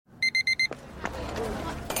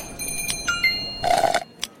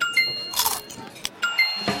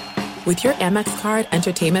With your Amex card,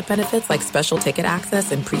 entertainment benefits like special ticket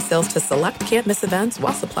access and pre-sales to select can't-miss events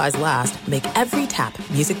while supplies last make every tap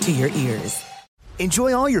music to your ears.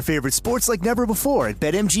 Enjoy all your favorite sports like never before at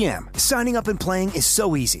BetMGM. Signing up and playing is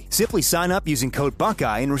so easy. Simply sign up using code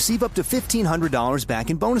Buckeye and receive up to $1,500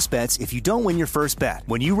 back in bonus bets if you don't win your first bet.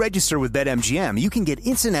 When you register with BetMGM, you can get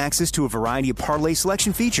instant access to a variety of parlay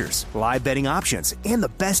selection features, live betting options, and the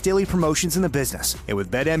best daily promotions in the business. And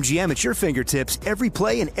with BetMGM at your fingertips, every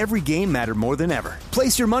play and every game matter more than ever.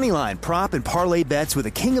 Place your moneyline, prop, and parlay bets with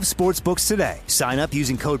the king of sportsbooks today. Sign up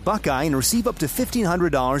using code Buckeye and receive up to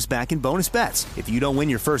 $1,500 back in bonus bets if you don't win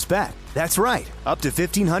your first bet. That's right, up to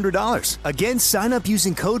 $1,500. Again, sign up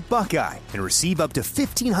using code Buckeye and receive up to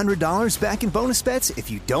 $1,500 back in bonus bets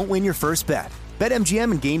if you don't win your first bet.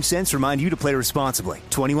 BetMGM and GameSense remind you to play responsibly.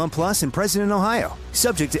 21 plus and present in Ohio.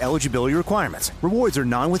 Subject to eligibility requirements. Rewards are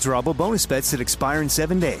non-withdrawable bonus bets that expire in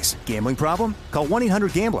 7 days. Gambling problem? Call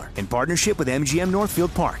 1-800-GAMBLER in partnership with MGM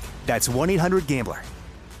Northfield Park. That's 1-800-GAMBLER.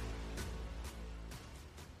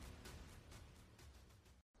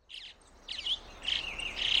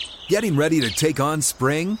 Getting ready to take on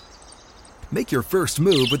spring? Make your first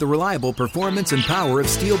move with the reliable performance and power of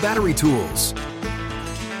Steel battery tools.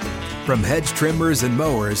 From hedge trimmers and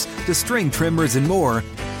mowers to string trimmers and more,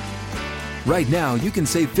 right now you can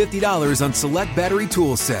save $50 on select battery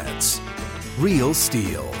tool sets. Real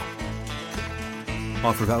Steel.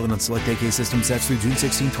 Offer valid on select AK system sets through June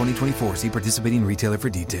 16, 2024. See participating retailer for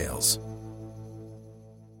details.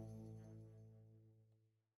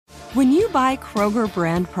 When you buy Kroger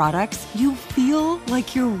brand products, you feel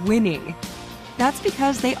like you're winning. That's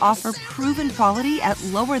because they offer proven quality at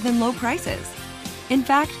lower than low prices. In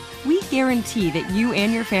fact, we guarantee that you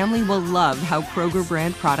and your family will love how Kroger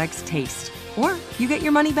brand products taste, or you get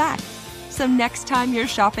your money back. So next time you're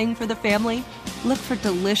shopping for the family, look for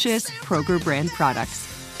delicious Kroger brand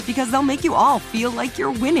products, because they'll make you all feel like you're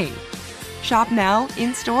winning. Shop now,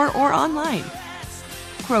 in-store, or online.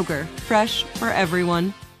 Kroger, fresh for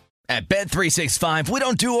everyone. At Bet365, we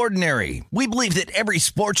don't do ordinary. We believe that every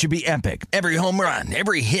sport should be epic. Every home run,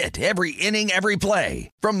 every hit, every inning, every play.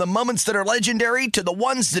 From the moments that are legendary to the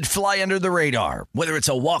ones that fly under the radar. Whether it's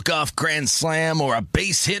a walk-off grand slam or a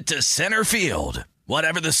base hit to center field.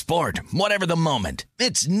 Whatever the sport, whatever the moment.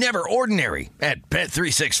 It's never ordinary at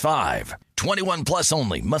Bet365. 21 plus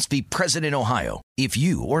only. Must be present in Ohio. If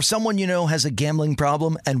you or someone you know has a gambling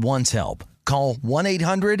problem and wants help, call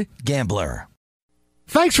 1-800-GAMBLER.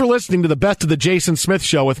 Thanks for listening to the Best of the Jason Smith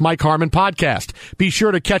Show with Mike Harmon podcast. Be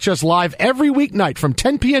sure to catch us live every weeknight from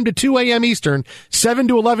 10 p.m. to 2 a.m. Eastern, 7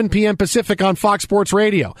 to 11 p.m. Pacific on Fox Sports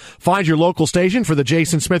Radio. Find your local station for the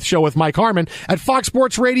Jason Smith Show with Mike Harmon at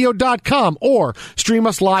foxsportsradio.com or stream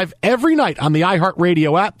us live every night on the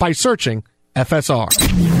iHeartRadio app by searching FSR.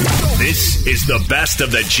 This is the Best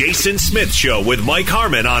of the Jason Smith Show with Mike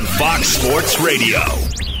Harmon on Fox Sports Radio.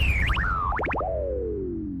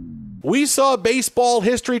 We saw baseball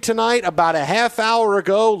history tonight. About a half hour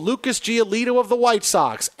ago, Lucas Giolito of the White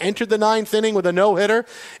Sox entered the ninth inning with a no-hitter.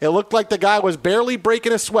 It looked like the guy was barely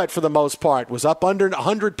breaking a sweat for the most part. Was up under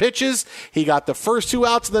 100 pitches. He got the first 2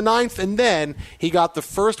 outs of the ninth, and then he got the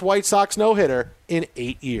first White Sox no-hitter in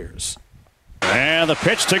 8 years. And the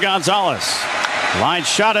pitch to Gonzalez. Line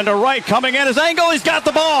shot into right, coming in his angle, he's got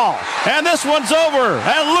the ball. And this one's over.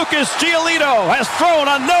 And Lucas Giolito has thrown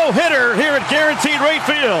a no-hitter here at Guaranteed Rate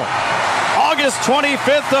Field. August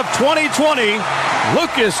 25th of 2020,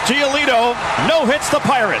 Lucas Giolito no-hits the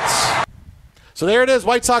Pirates. So there it is,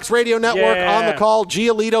 White Sox Radio Network on the call.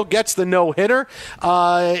 Giolito gets the no-hitter.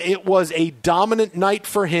 It was a dominant night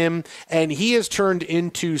for him, and he has turned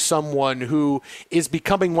into someone who is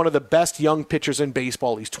becoming one of the best young pitchers in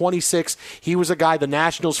baseball. He's 26. He was a guy, the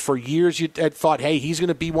Nationals, for years you had thought, hey, he's going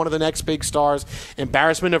to be one of the next big stars.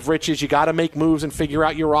 Embarrassment of riches. You got to make moves and figure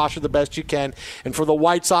out your roster the best you can. And for the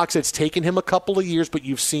White Sox, it's taken him a couple of years, but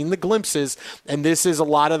you've seen the glimpses, and this is a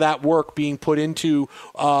lot of that work being put into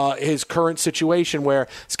his current situation, where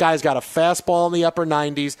this guy's got a fastball in the upper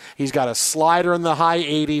 90s, he's got a slider in the high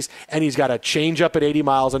 80s, and he's got a changeup at 80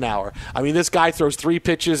 miles an hour. I mean, this guy throws 3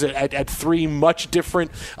 pitches at 3 much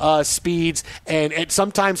different speeds, and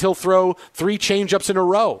sometimes he'll throw 3 changeups in a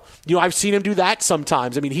row. You know, I've seen him do that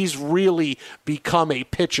sometimes. I mean, he's really become a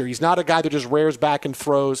pitcher. He's not a guy that just rears back and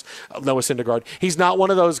throws. Noah Syndergaard. He's not one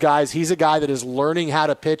of those guys. He's a guy that is learning how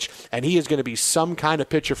to pitch, and he is going to be some kind of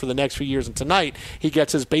pitcher for the next few years. And tonight, he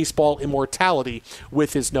gets his baseball immortality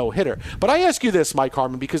with his no-hitter. But I ask you this, Mike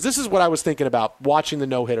Harmon, because this is what I was thinking about watching the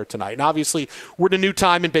no-hitter tonight. And obviously, we're in a new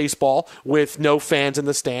time in baseball with no fans in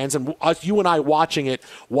the stands, and you and I watching it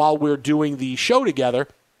while we're doing the show together.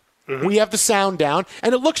 We have the sound down,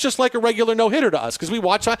 and it looks just like a regular no-hitter to us because we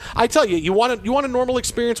watch. I tell you, you want a normal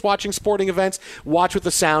experience watching sporting events. Watch with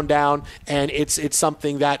the sound down, and it's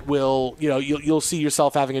something that will you'll see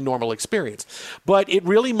yourself having a normal experience. But it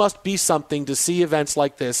really must be something to see events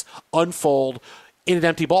like this unfold in an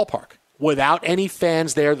empty ballpark, without any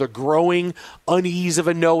fans there, the growing unease of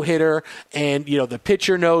a no-hitter, and the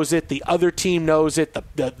pitcher knows it, the other team knows it,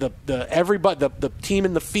 the team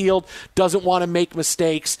in the field doesn't want to make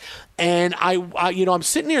mistakes, and I'm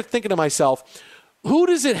sitting here thinking to myself, who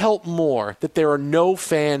does it help more that there are no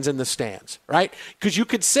fans in the stands, right? Because you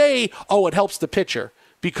could say, oh, it helps the pitcher,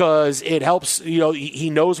 because it helps, he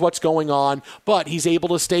knows what's going on, but he's able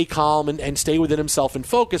to stay calm and stay within himself and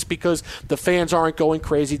focus because the fans aren't going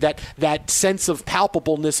crazy. That sense of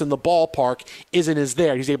palpableness in the ballpark isn't as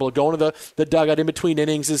there. He's able to go into the dugout in between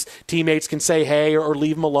innings. His teammates can say hey or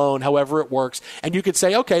leave him alone, however it works. And you could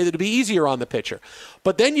say, okay, that'll be easier on the pitcher.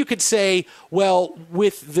 But then you could say, well,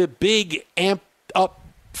 with the big amped up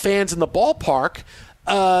fans in the ballpark,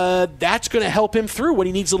 that's going to help him through when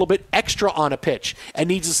he needs a little bit extra on a pitch and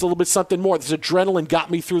needs just a little bit something more. This adrenaline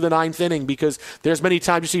got me through the ninth inning, because there's many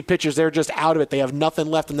times you see pitchers, they're just out of it. They have nothing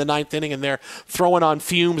left in the ninth inning, and they're throwing on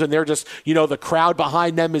fumes, and they're just, the crowd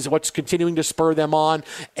behind them is what's continuing to spur them on.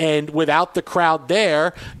 And without the crowd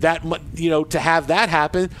there, that, to have that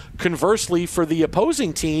happen, conversely, for the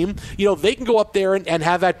opposing team, they can go up there and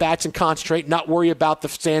have at-bats and concentrate, not worry about the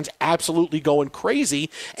stands absolutely going crazy,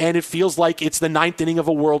 and it feels like it's the ninth inning of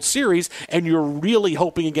a World Series, and you're really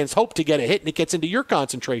hoping against hope to get a hit, and it gets into your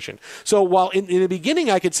concentration. So while in the beginning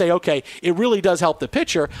I could say, okay, it really does help the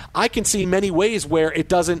pitcher, I can see many ways where it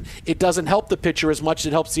doesn't help the pitcher as much as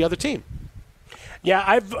it helps the other team. Yeah,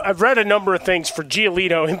 I've read a number of things for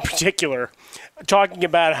Giolito in particular, talking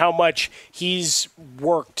about how much he's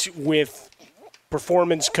worked with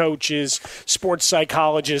performance coaches, sports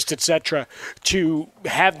psychologists, etc., to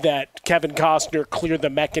have that Kevin Costner clear the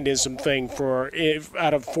mechanism thing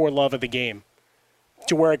out of For Love of the Game,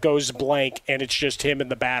 to where it goes blank and it's just him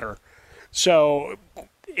and the batter. So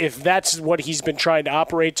if that's what he's been trying to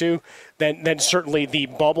operate to, then certainly the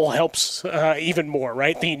bubble helps even more,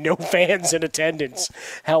 right? The no fans in attendance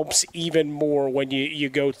helps even more when you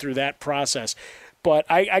go through that process. But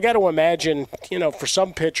I got to imagine, for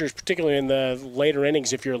some pitchers, particularly in the later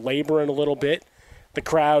innings, if you're laboring a little bit, the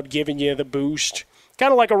crowd giving you the boost,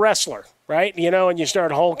 kind of like a wrestler, right? And you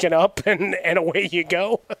start hulking up and away you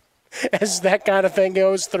go. As that kind of thing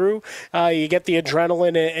goes through, you get the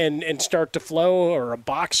adrenaline and start to flow, or a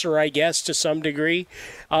boxer, I guess, to some degree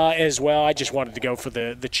as well. I just wanted to go for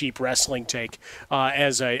the cheap wrestling take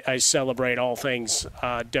as I celebrate all things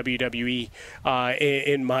WWE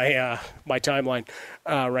in my timeline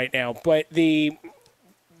right now. But the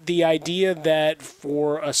idea that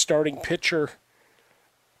for a starting pitcher,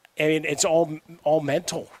 I mean, it's all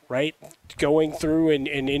mental, right? Going through and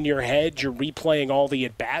in your head, you're replaying all the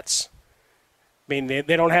at-bats. I mean, they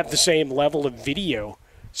don't have the same level of video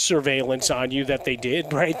surveillance on you that they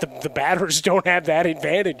did, right? The batters don't have that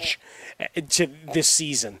advantage to this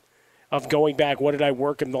season of going back, what did I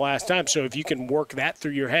work him the last time? So if you can work that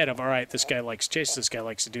through your head of, all right, this guy likes chase, this guy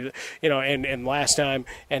likes to do that, and last time,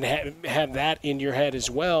 and have that in your head as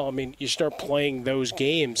well, I mean, you start playing those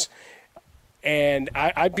games. And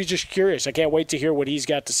I'd be just curious. I can't wait to hear what he's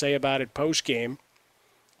got to say about it post-game.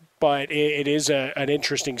 But it is an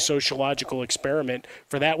interesting sociological experiment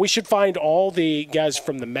for that. We should find all the guys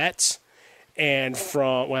from the Mets and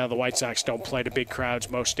from, the White Sox don't play to big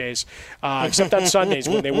crowds most days, except on Sundays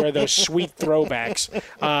when they wear those sweet throwbacks.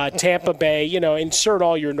 Tampa Bay, insert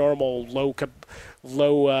all your normal low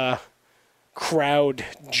crowd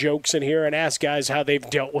jokes in here and ask guys how they've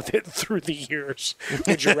dealt with it through the years.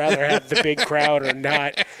 Would you rather have the big crowd or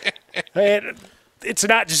not? It's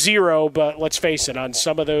not zero, but let's face it, on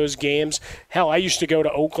some of those games, hell, I used to go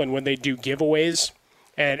to Oakland when they do giveaways,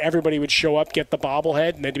 and everybody would show up, get the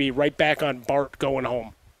bobblehead, and then to be right back on BART going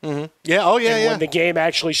home. Mm-hmm. Yeah, oh yeah, and yeah. When the game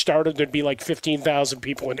actually started, there'd be like 15,000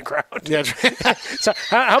 people in the crowd. Yeah. So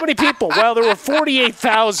how many people? Well, there were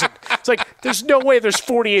 48,000. It's like, there's no way there's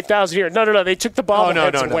 48,000 here. No. They took the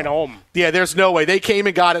bobbleheads and went home. Yeah, there's no way. They came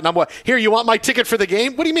and got it, and I'm like, here, you want my ticket for the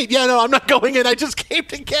game? What do you mean? Yeah, no, I'm not going in. I just came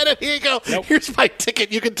to get it. Here you go. Nope. Here's my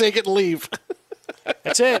ticket. You can take it and leave.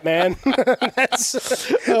 That's it, man. That's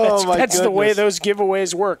the way those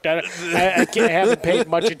giveaways worked. I haven't paid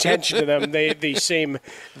much attention to them. The same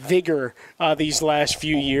vigor these last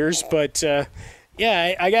few years, but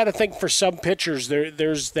I got to think for some pitchers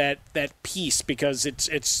there's that piece, because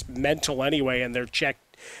it's mental anyway, and they're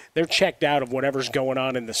checked out of whatever's going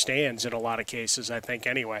on in the stands in a lot of cases, I think,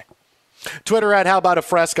 anyway. Twitter at How About a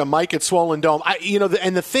Fresca, Mike at Swollen Dome.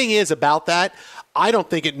 And the thing is about that, I don't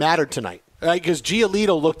think it mattered tonight. Right, because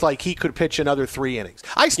Giolito looked like he could pitch another 3 innings.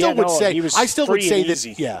 I still would say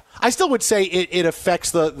it affects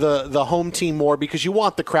the home team more because you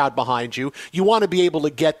want the crowd behind you. You want to be able to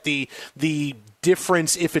get the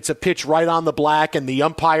difference if it's a pitch right on the black and the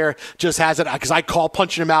umpire just has it, because I call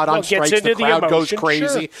punching him out on strikes, the crowd goes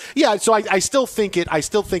crazy. Sure. Yeah, so I still think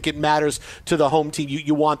it matters to the home team.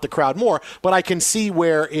 You want the crowd more, but I can see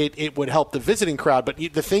where it would help the visiting crowd. But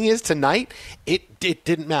the thing is, tonight it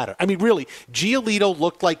didn't matter. I mean, really, Giolito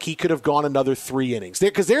looked like he could have gone another 3 innings.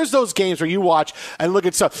 Because there's those games where you watch and look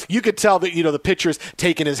at stuff. You could tell that the pitcher's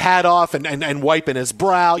taking his hat off and wiping his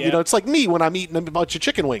brow. Yeah. It's like me when I'm eating a bunch of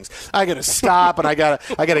chicken wings. I got to stop and I gotta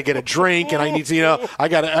get a drink and I need to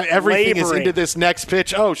everything is into this next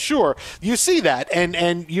pitch. Oh, sure, you see that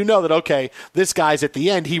and you know that okay, this guy's at the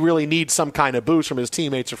end. He really needs some kind of boost from his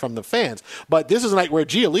teammates or from the fans. But this is a night where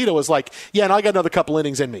Giolito was like, yeah, and I got another couple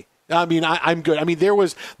innings in me. I mean, I'm good. I mean, there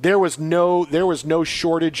was no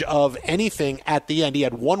shortage of anything at the end. He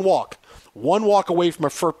had one walk away from a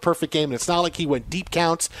perfect game, and it's not like he went deep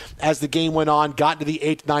counts as the game went on, got into the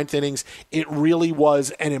 8th, 9th innings. It really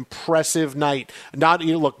was an impressive night.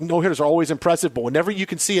 Look, no-hitters are always impressive, but whenever you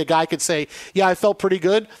can see a guy could say, yeah, I felt pretty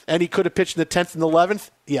good, and he could have pitched in the 10th and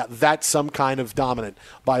 11th, yeah, that's some kind of dominant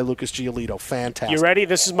by Lucas Giolito. Fantastic. You ready?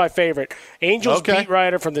 This is my favorite. Angels beat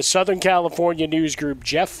writer from the Southern California news group,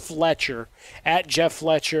 Jeff Fletcher, at Jeff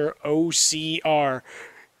Fletcher OCR.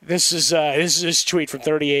 This is his tweet from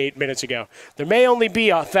 38 minutes ago. There may only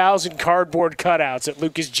be 1,000 cardboard cutouts at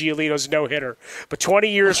Lucas Giolito's no-hitter, but 20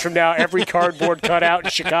 years from now, every cardboard cutout in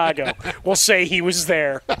Chicago will say he was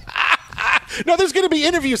there. No, there's going to be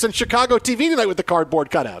interviews on Chicago TV tonight with the cardboard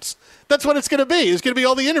cutouts. That's what it's going to be. It's going to be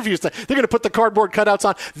all the interviews. They're going to put the cardboard cutouts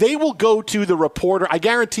on. They will go to the reporter. I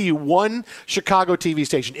guarantee you, one Chicago TV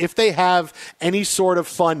station, if they have any sort of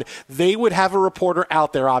fun, they would have a reporter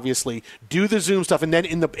out there. Obviously, do the Zoom stuff, and then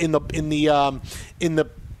in the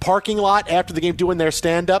parking lot after the game doing their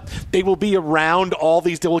stand-up, they will be around all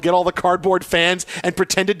these. They will get all the cardboard fans and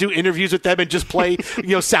pretend to do interviews with them and just play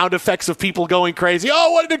sound effects of people going crazy.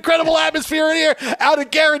 Oh, what an incredible atmosphere in here out at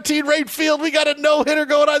Guaranteed Rate Field. We got a no-hitter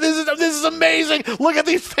going on. This is amazing. Look at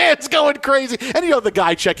these fans going crazy. And the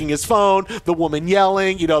guy checking his phone, the woman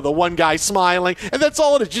yelling, the one guy smiling, and that's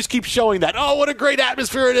all it is. Just keep showing that. Oh, what a great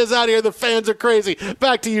atmosphere it is out here. The fans are crazy.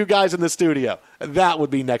 Back to you guys in the studio. That would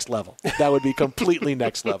be next level. That would be completely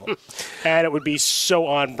next level. And it would be so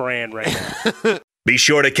on brand right now. Be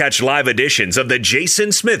sure to catch live editions of The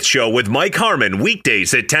Jason Smith Show with Mike Harmon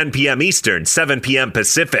weekdays at 10 p.m. Eastern, 7 p.m.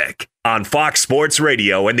 Pacific on Fox Sports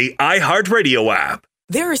Radio and the iHeartRadio app.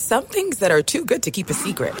 There are some things that are too good to keep a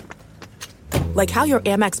secret. Like how your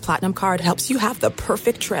Amex Platinum card helps you have the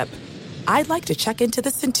perfect trip. I'd like to check into the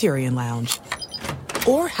Centurion Lounge.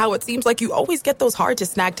 Or how it seems like you always get those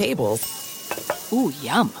hard-to-snag tables. Ooh,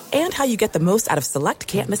 yum. And how you get the most out of select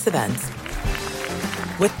can't-miss events.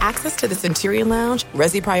 With access to the Centurion Lounge,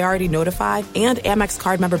 Resi Priority Notified, and Amex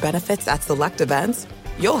card member benefits at select events,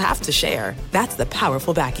 you'll have to share. That's the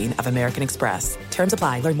powerful backing of American Express. Terms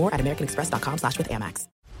apply. Learn more at americanexpress.com/withAmex.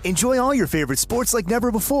 Enjoy all your favorite sports like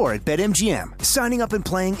never before at BetMGM. Signing up and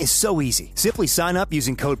playing is so easy. Simply sign up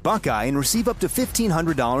using code Buckeye and receive up to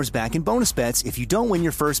 $1,500 back in bonus bets if you don't win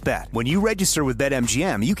your first bet. When you register with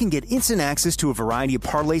BetMGM, you can get instant access to a variety of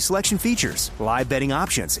parlay selection features, live betting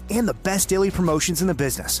options, and the best daily promotions in the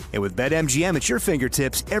business. And with BetMGM at your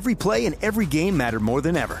fingertips, every play and every game matter more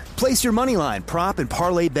than ever. Place your moneyline, prop, and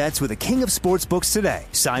parlay bets with the king of sportsbooks today.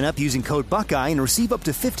 Sign up using code Buckeye and receive up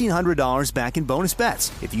to $1,500 back in bonus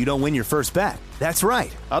bets if you don't win your first bet. That's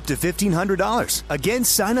right, up to $1,500. Again,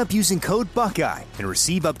 sign up using code Buckeye and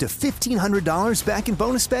receive up to $1,500 back in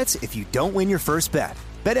bonus bets if you don't win your first bet.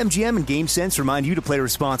 BetMGM and GameSense remind you to play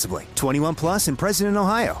responsibly. 21 plus and present in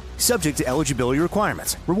Ohio. Subject to eligibility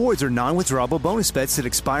requirements. Rewards are non-withdrawable bonus bets that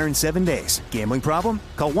expire in 7 days. Gambling problem?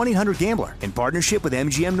 Call 1-800-GAMBLER in partnership with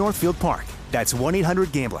MGM Northfield Park. That's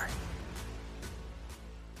 1-800-GAMBLER.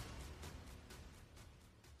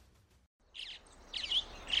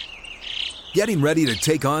 Getting ready to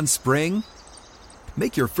take on spring?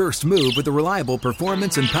 Make your first move with the reliable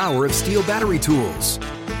performance and power of Steel battery tools.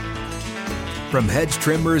 From hedge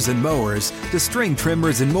trimmers and mowers to string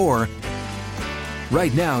trimmers and more,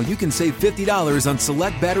 right now you can save $50 on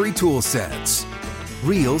select battery tool sets.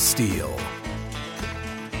 Real Steel.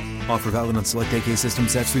 Offer valid on select AK system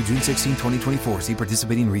sets through June 16, 2024. See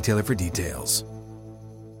participating retailer for details.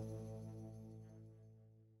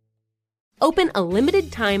 Open a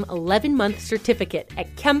limited-time 11-month certificate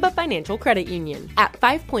at Kemba Financial Credit Union. At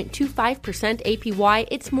 5.25% APY,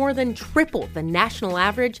 it's more than triple the national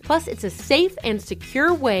average, plus it's a safe and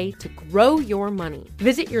secure way to grow your money.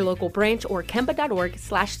 Visit your local branch or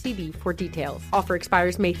kemba.org/CD for details. Offer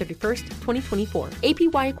expires May 31st, 2024.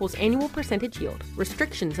 APY equals annual percentage yield.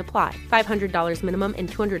 Restrictions apply. $500 minimum and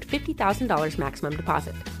 $250,000 maximum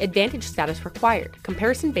deposit. Advantage status required.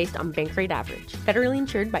 Comparison based on bank rate average. Federally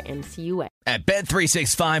insured by NCUA. At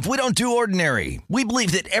Bet365, we don't do ordinary. We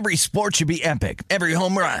believe that every sport should be epic. Every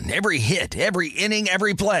home run, every hit, every inning,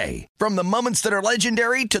 every play. From the moments that are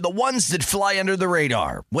legendary to the ones that fly under the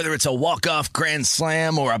radar. Whether it's a walk-off grand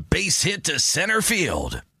slam or a base hit to center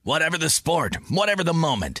field. Whatever the sport, whatever the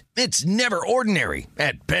moment, it's never ordinary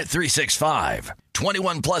at Bet365.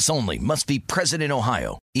 21 plus only. Must be present in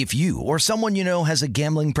Ohio. If you or someone you know has a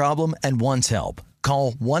gambling problem and wants help,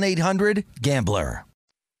 call 1-800-GAMBLER.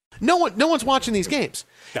 No one's watching these games.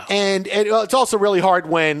 No. And it's also really hard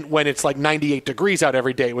when it's like 98 degrees out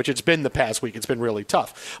every day, which it's been the past week. It's been really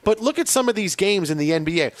tough. But look at some of these games in the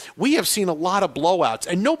NBA. We have seen a lot of blowouts,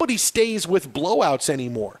 and nobody stays with blowouts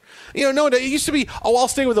anymore. No, it used to be, I'll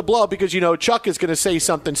stay with a blowout because, Chuck is going to say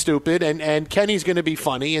something stupid and Kenny's going to be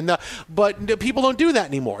funny. But people don't do that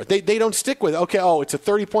anymore. They don't stick with, okay, it's a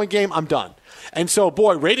 30-point game, I'm done. And so,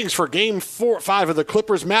 boy, ratings for Game 5 of the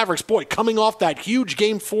Clippers-Mavericks, boy, coming off that huge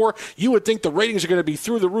Game 4, you would think the ratings are going to be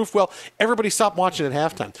through the roof. Well, everybody stopped watching at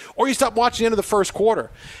halftime. Or you stopped watching the end of the first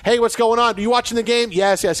quarter. Hey, what's going on? Are you watching the game?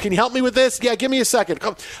 Yes. Can you help me with this? Yeah, give me a second.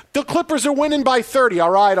 The Clippers are winning by 30.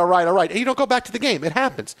 All right. And you don't go back to the game. It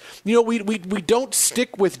happens. We don't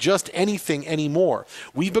stick with just anything anymore.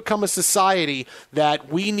 We've become a society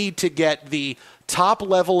that we need to get the top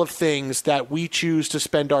level of things that we choose to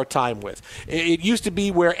spend our time with. It used to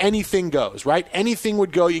be where anything goes, right? Anything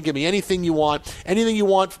would go. You can give me anything you want. Anything you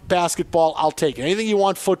want, basketball, I'll take it. Anything you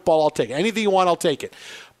want, football, I'll take it. Anything you want, I'll take it.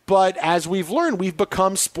 But as we've learned, we've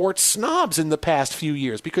become sports snobs in the past few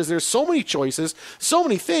years because there's so many choices, so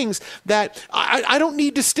many things that I don't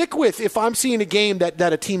need to stick with if I'm seeing a game that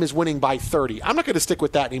a team is winning by 30. I'm not going to stick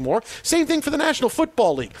with that anymore. Same thing for the National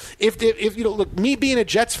Football League. If look, me being a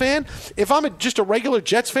Jets fan, if I'm just a regular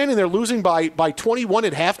Jets fan and they're losing by 21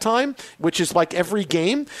 at halftime, which is like every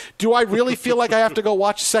game, do I really feel like I have to go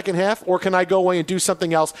watch the second half, or can I go away and do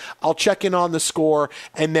something else? I'll check in on the score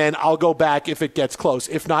and then I'll go back if it gets close.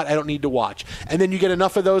 If not, I don't need to watch. And then you get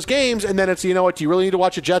enough of those games, and then it's, do you really need to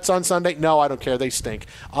watch the Jets on Sunday? No, I don't care. They stink.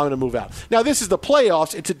 I'm going to move out. Now, this is the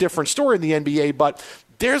playoffs. It's a different story in the NBA, but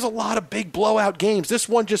there's a lot of big blowout games. This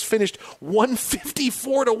one just finished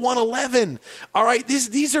 154-111. All right,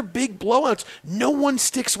 these are big blowouts. No one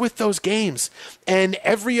sticks with those games. And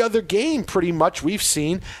every other game, pretty much, we've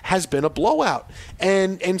seen has been a blowout.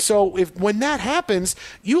 And so when that happens,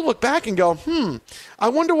 you look back and go, I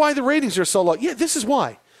wonder why the ratings are so low. Yeah, this is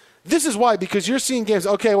why. This is why, because you're seeing games,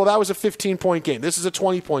 okay, well, that was a 15-point game. This is a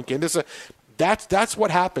 20-point game. That's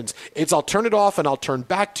what happens. I'll turn it off and I'll turn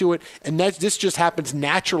back to it, and this just happens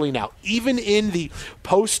naturally now. Even in the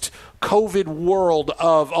post-COVID world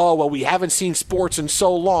of, we haven't seen sports in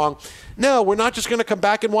so long. No, we're not just going to come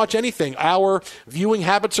back and watch anything. Our viewing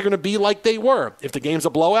habits are going to be like they were. If the game's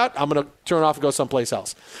a blowout, I'm going to turn it off and go someplace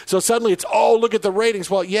else. So suddenly it's, look at the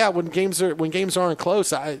ratings. Well, yeah, when games aren't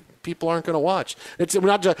close, people aren't going to watch. We're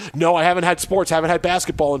not just, no, I haven't had sports, haven't had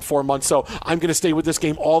basketball in 4 months, so I'm going to stay with this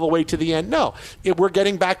game all the way to the end. No, we're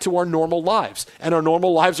getting back to our normal lives, and our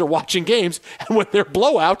normal lives are watching games, and when they're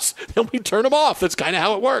blowouts, then we turn them off. That's kind of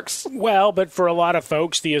how it works. Well, but for a lot of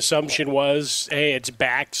folks, the assumption was, hey, it's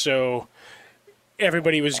back, so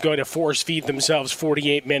everybody was going to force feed themselves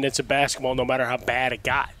 48 minutes of basketball no matter how bad it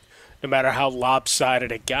got, no matter how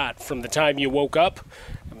lopsided it got. From the time you woke up,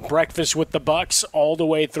 breakfast with the Bucks, all the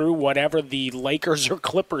way through whatever the Lakers or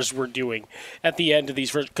Clippers were doing at the end of these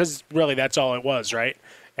first, because really that's all it was, right?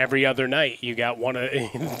 Every other night you got one of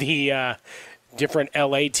the different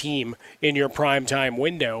LA team in your primetime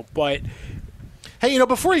window. But hey,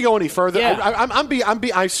 before you go any further, yeah.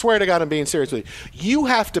 I swear to God, I'm being serious with you. You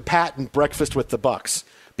have to patent breakfast with the Bucks.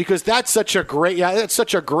 Because that's such a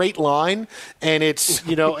great line, and it's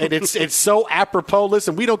it's so apropos.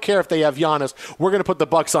 Listen, we don't care if they have Giannis. We're going to put the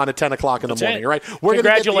Bucks on at 10 o'clock in the morning, right? We're going to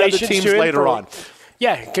get the other teams later on.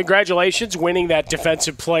 Yeah, congratulations winning that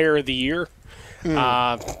Defensive Player of the Year.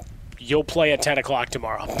 You'll play at 10 o'clock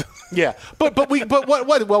tomorrow. Yeah, but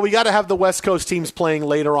what? Well, we got to have the West Coast teams playing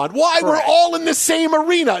later on. Why? Correct. We're all in the same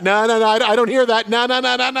arena. No, I don't hear that. No.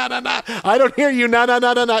 I don't hear you. No.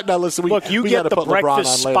 Listen, look, you get the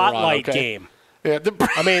breakfast spotlight game. Yeah,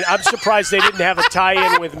 I mean, I'm surprised they didn't have a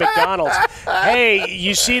tie-in with McDonald's. Hey,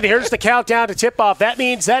 you see, here's the countdown to tip-off. That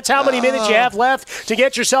means that's how many minutes you have left to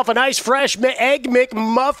get yourself a nice fresh Egg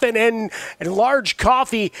McMuffin and large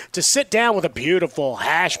coffee to sit down with a beautiful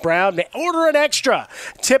hash brown. Order an extra.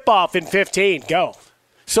 Tip-off in 15. Go.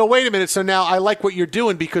 So wait a minute. So now I like what you're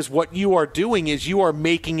doing, because what you are doing is you are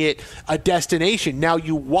making it a destination. Now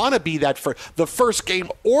you want to be that for the first game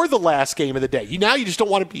or the last game of the day. Now you just don't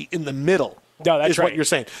want to be in the middle. No, that's right. What you're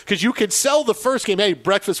saying, because you could sell the first game. Hey,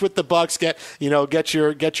 breakfast with the Bucks. Get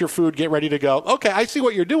your food. Get ready to go. Okay, I see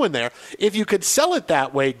what you're doing there. If you could sell it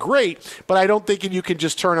that way, great. But I don't think you can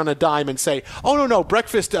just turn on a dime and say, "Oh no,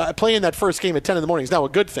 breakfast playing that first game at 10 in the morning is now a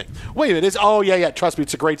good thing." Wait a minute, yeah. Trust me,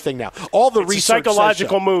 it's a great thing now. All the it's research, a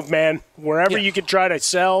psychological move, man. Wherever you can try to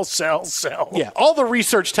sell. Yeah, all the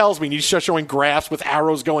research tells me you're just showing graphs with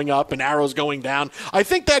arrows going up and arrows going down. I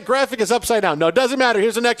think that graphic is upside down. No, it doesn't matter.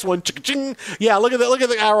 Here's the next one. Ching. Yeah, look at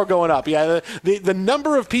the arrow going up. Yeah, the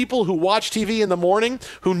number of people who watch TV in the morning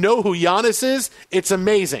who know who Giannis is, it's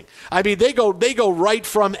amazing. I mean, they go right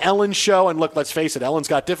from Ellen's show, and look, let's face it, Ellen's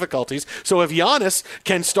got difficulties. So if Giannis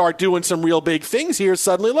can start doing some real big things here,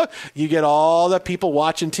 suddenly, look, you get all the people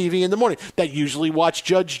watching TV in the morning that usually watch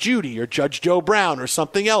Judge Judy or Judge Joe Brown or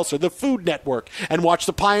something else, or the Food Network, and watch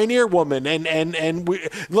the Pioneer Woman, and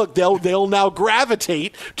look, they'll now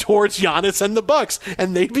gravitate towards Giannis and the Bucks,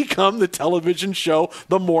 and they become the television show,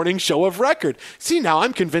 the morning show of record. See, now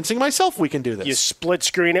I'm convincing myself we can do this. You split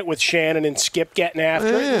screen it with Shannon and Skip getting after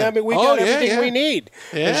it. I mean, we got everything we need.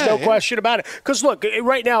 There's no question about it. Because look,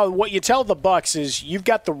 right now, what you tell the Bucks is you've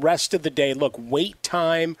got the rest of the day. Look, wait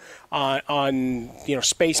time on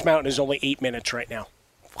Space Mountain is only 8 minutes right now.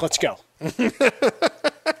 Let's go.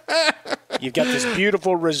 You've got this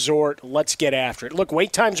beautiful resort. Let's get after it. Look,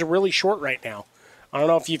 wait times are really short right now. I don't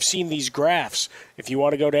know if you've seen these graphs. If you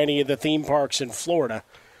want to go to any of the theme parks in Florida,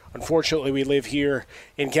 unfortunately, we live here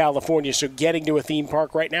in California, so getting to a theme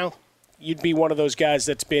park right now, you'd be one of those guys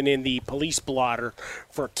that's been in the police blotter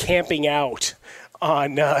for camping out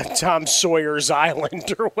on Tom Sawyer's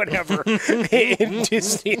Island or whatever in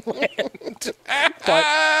Disneyland.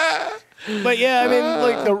 But yeah, I mean,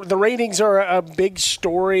 like the ratings are a big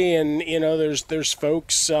story, and there's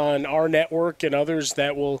folks on our network and others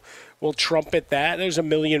that will trumpet that. There's a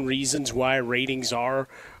million reasons why ratings are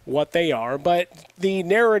what they are, but the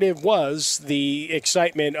narrative was the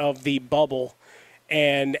excitement of the bubble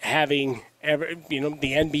and having the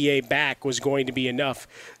NBA back was going to be enough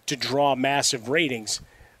to draw massive ratings.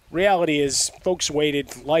 Reality is, folks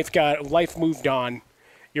waited. Life moved on.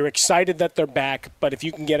 You're excited that they're back, but if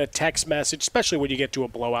you can get a text message, especially when you get to a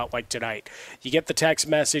blowout like tonight, you get the text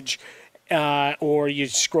message or you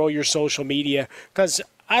scroll your social media, because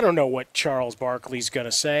I don't know what Charles Barkley's going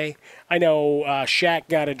to say. I know Shaq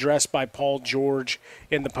got addressed by Paul George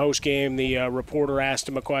in the postgame. The reporter asked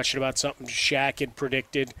him a question about something Shaq had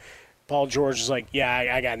predicted. Paul George was like,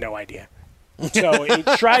 yeah, I got no idea. So he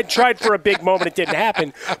tried for a big moment. It didn't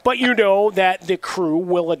happen. But you know that the crew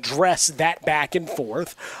will address that back and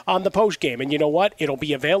forth on the postgame. And you know what? It'll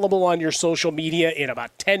be available on your social media in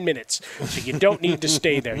about 10 minutes. So you don't need to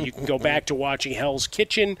stay there. You can go back to watching Hell's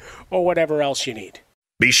Kitchen or whatever else you need.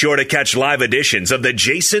 Be sure to catch live editions of The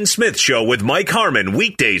Jason Smith Show with Mike Harmon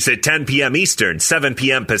weekdays at 10 p.m. Eastern, 7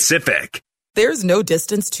 p.m. Pacific. There's no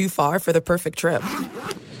distance too far for the perfect trip.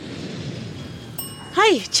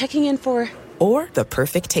 Hi, checking in for... Or the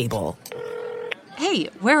perfect table. Hey,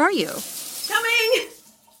 where are you? Coming!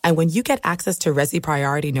 And when you get access to Resi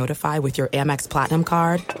Priority Notify with your Amex Platinum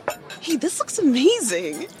card... Hey, this looks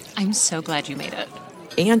amazing. I'm so glad you made it.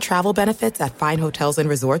 And travel benefits at fine hotels and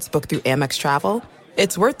resorts booked through Amex Travel...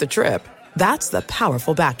 It's worth the trip. That's the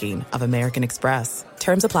powerful backing of American Express.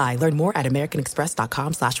 Terms apply. Learn more at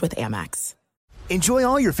americanexpress.com/withAmex. Enjoy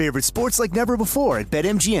all your favorite sports like never before at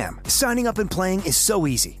BetMGM. Signing up and playing is so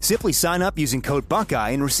easy. Simply sign up using code Buckeye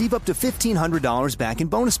and receive up to $1,500 back in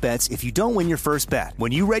bonus bets if you don't win your first bet.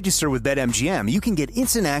 When you register with BetMGM, you can get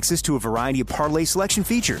instant access to a variety of parlay selection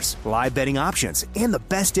features, live betting options, and the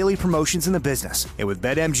best daily promotions in the business. And with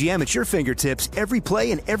BetMGM at your fingertips, every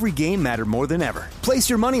play and every game matter more than ever. Place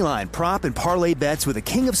your moneyline, prop, and parlay bets with the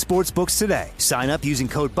king of sportsbooks today. Sign up using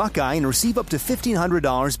code Buckeye and receive up to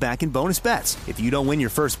 $1,500 back in bonus bets if you don't win your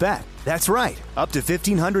first bet. That's right, up to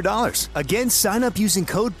 $1,500. Again, sign up using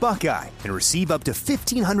code Buckeye and receive up to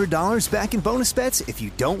 $1,500 back in bonus bets if you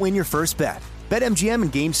don't win your first bet. BetMGM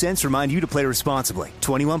and GameSense remind you to play responsibly.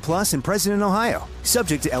 21 plus and present in Ohio.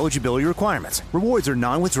 Subject to eligibility requirements. Rewards are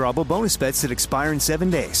non-withdrawable bonus bets that expire in 7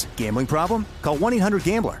 days. Gambling problem? Call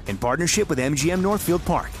 1-800-GAMBLER in partnership with MGM Northfield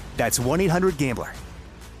Park. That's 1-800-GAMBLER.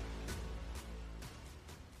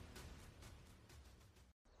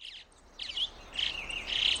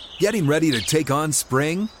 Getting ready to take on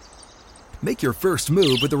spring? Make your first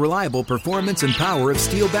move with the reliable performance and power of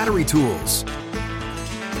Steel battery tools.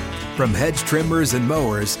 From hedge trimmers and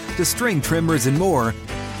mowers to string trimmers and more,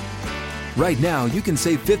 right now you can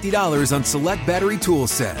save $50 on select battery tool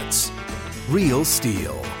sets. Real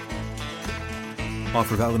Steel.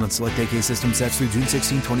 Offer valid on select AK system sets through June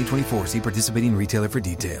 16, 2024. See participating retailer for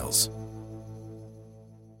details.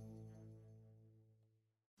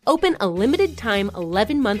 Open a limited-time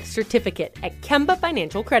 11-month certificate at Kemba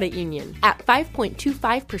Financial Credit Union. At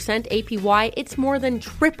 5.25% APY, it's more than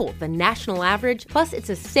triple the national average, plus it's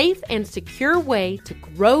a safe and secure way to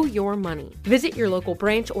grow your money. Visit your local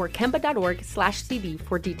branch or kemba.org/cd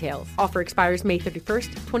for details. Offer expires May 31st,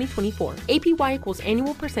 2024. APY equals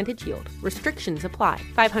annual percentage yield. Restrictions apply.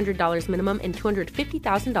 $500 minimum and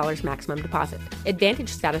 $250,000 maximum deposit. Advantage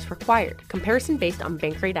status required. Comparison based on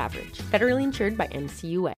bank rate average. Federally insured by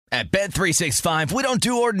NCUA. At Bet365, we don't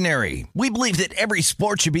do ordinary. We believe that every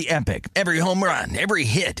sport should be epic. Every home run, every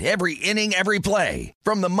hit, every inning, every play.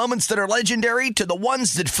 From the moments that are legendary to the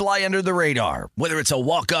ones that fly under the radar. Whether it's a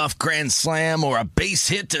walk-off grand slam or a base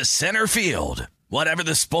hit to center field. Whatever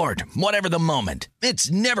the sport, whatever the moment. It's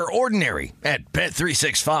never ordinary at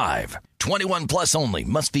Bet365. 21 plus only.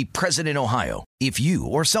 Must be present in Ohio. If you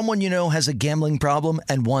or someone you know has a gambling problem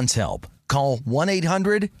and wants help, call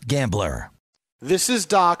 1-800-GAMBLER. This is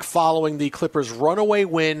Doc following the Clippers' runaway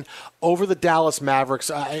win over the Dallas Mavericks.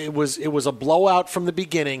 It was a blowout from the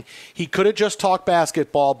beginning. He could have just talked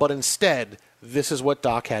basketball, but instead, this is what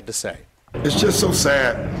Doc had to say. It's just so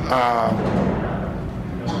sad.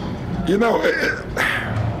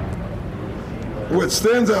 What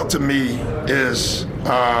stands out to me is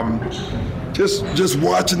just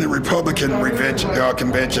watching the Republican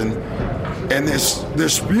convention, and they're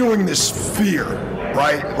spewing this fear,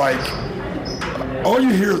 right? Like, all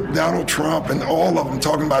you hear is Donald Trump and all of them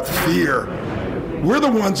talking about fear. We're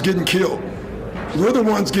the ones getting killed. We're the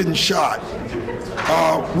ones getting shot.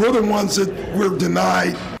 We're the ones that we're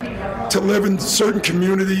denied to live in certain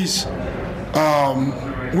communities.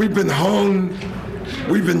 We've been hung.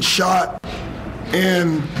 We've been shot.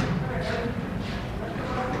 And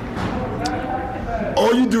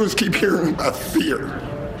all you do is keep hearing about fear.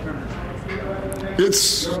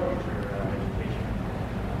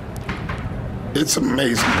 It's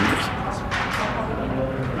amazing to me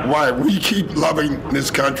why we keep loving this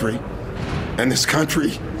country, and this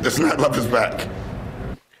country does not love us back.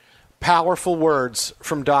 Powerful words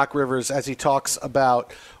from Doc Rivers as he talks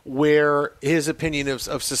about where his opinion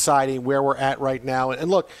of society, where we're at right now. And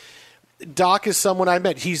look, Doc is someone I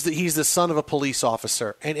met. He's the son of a police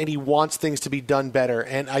officer, and he wants things to be done better.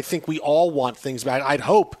 And I think we all want things better. I'd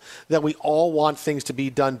hope that we all want things to be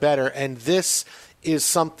done better. And this is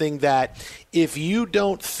something that if you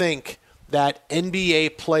don't think that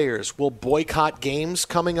NBA players will boycott games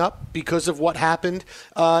coming up because of what happened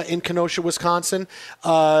in Kenosha, Wisconsin,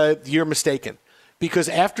 you're mistaken. Because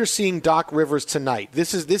after seeing Doc Rivers tonight,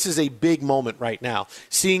 this is a big moment right now,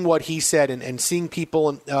 seeing what he said and seeing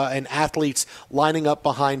people and athletes lining up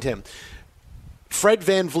behind him. Fred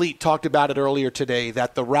VanVleet talked about it earlier today,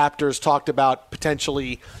 that the Raptors talked about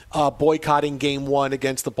potentially boycotting Game 1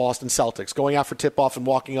 against the Boston Celtics, going out for tip-off and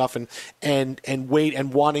walking off and wait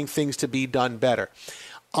and wanting things to be done better.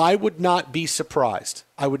 I would not be surprised.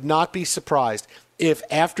 If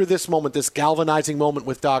after this moment, this galvanizing moment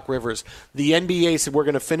with Doc Rivers, the NBA said we're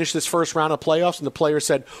going to finish this first round of playoffs, and the players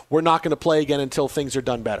said we're not going to play again until things are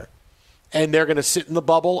done better. And they're going to sit in the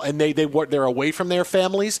bubble, and they're away from their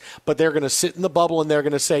families, but they're going to sit in the bubble, and they're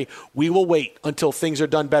going to say, we will wait until things are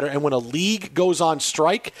done better. And when a league goes on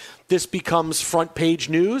strike, this becomes front page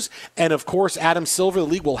news. And, of course, Adam Silver, the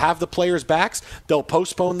league, will have the players' backs. They'll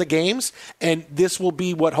postpone the games. And this will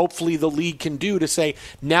be what hopefully the league can do to say,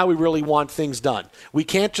 now we really want things done. We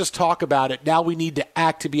can't just talk about it. Now we need to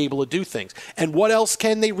act to be able to do things. And what else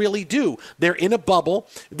can they really do? They're in a bubble.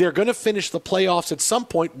 They're going to finish the playoffs at some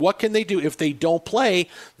point. What can they do? If they don't play,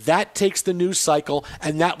 that takes the news cycle,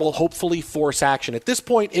 and that will hopefully force action. At this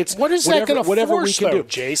point, it's what is that going to whatever force, we can though, do.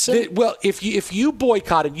 Jason? Well, if you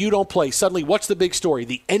boycott and you don't play, suddenly what's the big story?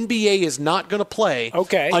 The NBA is not going to play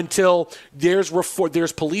until there's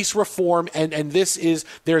police reform, and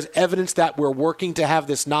there's evidence that we're working to have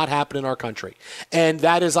this not happen in our country. And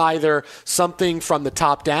that is either something from the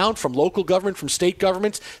top down, from local government, from state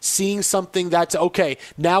governments, seeing something that's, okay,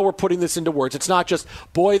 now we're putting this into words. It's not just,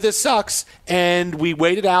 boy, this sucks, and we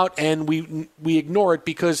wait it out and we ignore it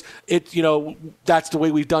because that's the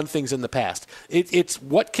way we've done things in the past. It's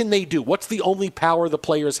what can they do? What's the only power the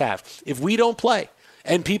players have? If we don't play,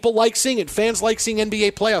 And people like seeing it. Fans like seeing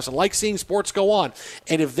NBA playoffs and like seeing sports go on.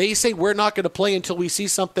 And if they say we're not going to play until we see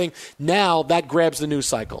something, now that grabs the news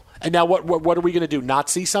cycle. And now what are we going to do? Not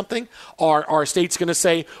see something? Are our states going to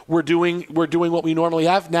say we're doing what we normally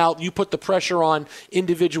have? Now you put the pressure on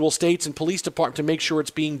individual states and police departments to make sure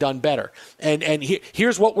it's being done better. And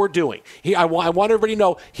here's what we're doing. I want everybody to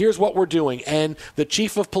know here's what we're doing. And the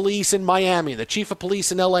chief of police in Miami, the chief of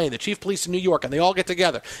police in LA, and the chief of police in New York, and they all get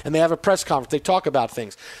together and they have a press conference. They talk about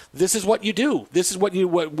things. This is what you do. This is what you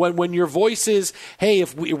when your voice is, hey,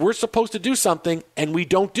 if we're supposed to do something and we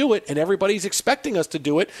don't do it and everybody's expecting us to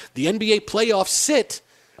do it, the NBA playoffs sit,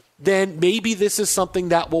 then maybe this is something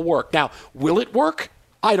that will work. Now, will it work?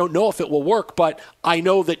 I don't know if it will work, but I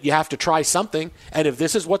know that you have to try something. And if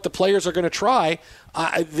this is what the players are going to try,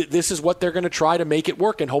 this is what they're going to try to make it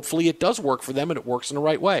work. And hopefully it does work for them and it works in the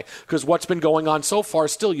right way. Because what's been going on so far,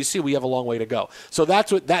 still, you see, we have a long way to go. So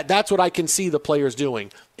that's what I can see the players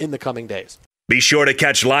doing in the coming days. Be sure to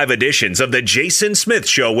catch live editions of The Jason Smith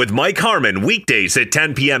Show with Mike Harmon weekdays at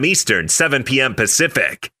 10 p.m. Eastern, 7 p.m.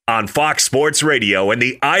 Pacific on Fox Sports Radio and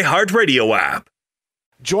the iHeartRadio app.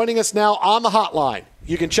 Joining us now on the hotline.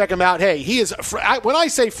 You can check him out. Hey, he is, when I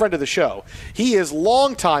say friend of the show, he is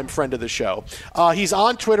longtime friend of the show. He's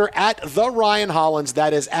on Twitter at The Ryan Hollins.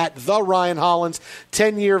 That is at The Ryan Hollins,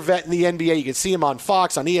 10-year vet in the NBA. You can see him on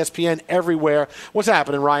Fox, on ESPN, everywhere. What's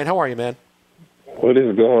happening, Ryan? How are you, man? What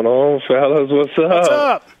is going on, fellas? What's up? What's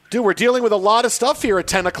up? Dude, we're dealing with a lot of stuff here at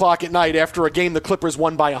 10 o'clock at night after a game the Clippers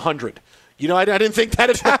won by 100. You know, I didn't think that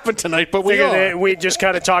had happened tonight, but we are. We just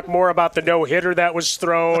kind of talk more about the no-hitter that was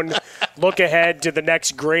thrown, look ahead to the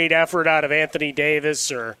next great effort out of Anthony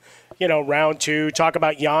Davis or, round two, talk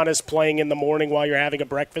about Giannis playing in the morning while you're having a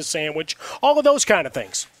breakfast sandwich, all of those kind of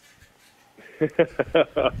things.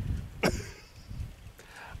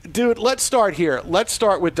 Dude, let's start here. Let's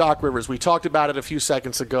start with Doc Rivers. We talked about it a few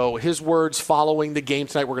seconds ago. His words following the game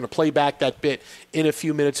tonight. We're going to play back that bit in a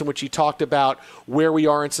few minutes in which he talked about where we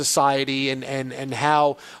are in society and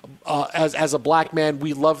how, as a black man,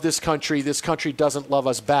 we love this country. This country doesn't love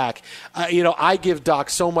us back. I give Doc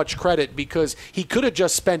so much credit because he could have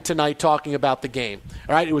just spent tonight talking about the game.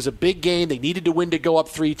 All right, it was a big game. They needed to win to go up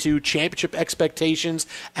 3-2. Championship expectations,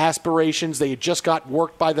 aspirations. They had just got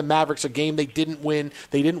worked by the Mavericks, a game they didn't win.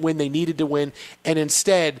 They needed to win, and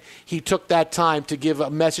instead he took that time to give a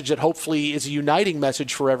message that hopefully is a uniting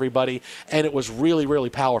message for everybody, and it was really, really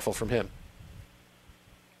powerful from him.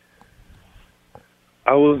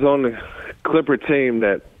 I was on the Clipper team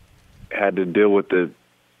that had to deal with the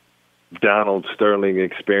Donald Sterling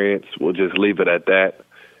experience. We'll just leave it at that.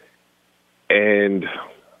 And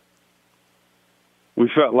we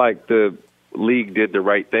felt like the league did the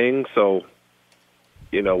right thing, so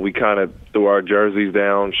we kind of threw our jerseys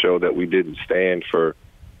down, showed that we didn't stand for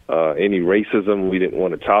any racism. We didn't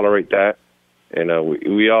want to tolerate that. And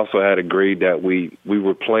we also had agreed that we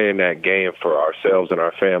were playing that game for ourselves and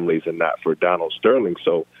our families and not for Donald Sterling.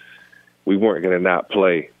 So we weren't going to not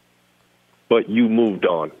play. But you moved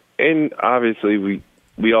on. And obviously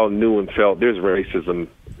we all knew and felt there's racism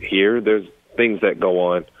here. There's things that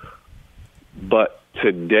go on. But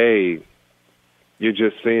today you're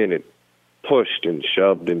just seeing it pushed and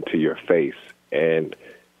shoved into your face, and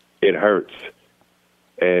it hurts.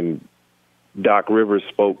 And Doc Rivers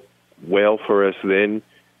spoke well for us then,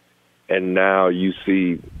 and now you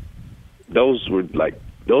see those are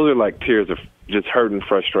like tears of just hurt and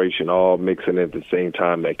frustration all mixing at the same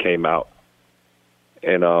time that came out.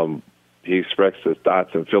 And he expressed the thoughts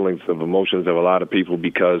and feelings of emotions of a lot of people,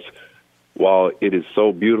 because while it is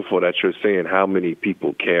so beautiful that you're seeing how many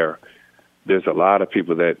people care, there's a lot of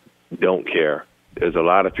people that don't care. There's a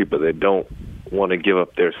lot of people that don't want to give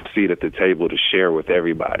up their seat at the table to share with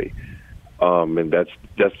everybody. And that's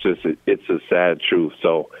just, it's a sad truth.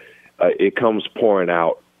 So it comes pouring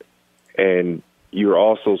out, and you're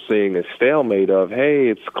also seeing a stalemate of, hey,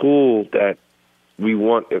 it's cool that we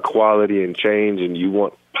want equality and change and you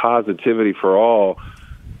want positivity for all,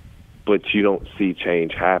 but you don't see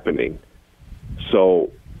change happening.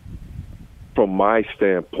 So from my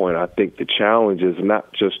standpoint, I think the challenge is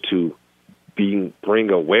not just to bring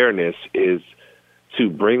awareness, is to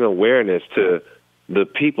bring awareness to the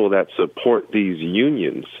people that support these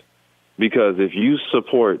unions. Because if you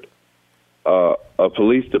support a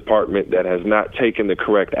police department that has not taken the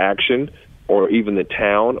correct action, or even the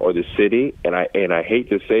town or the city, and I hate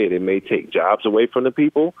to say it, it may take jobs away from the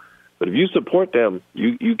people, but if you support them,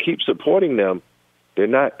 you keep supporting them, they're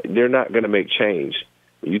not going to make change.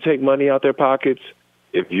 When you take money out their pockets,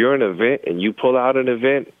 if you're an event and you pull out an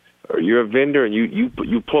event, or you're a vendor and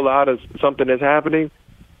you pull out something that's happening,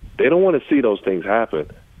 they don't want to see those things happen.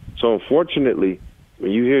 So unfortunately,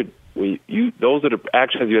 those are the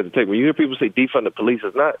actions you have to take. When you hear people say defund the police,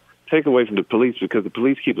 it's not take away from the police because the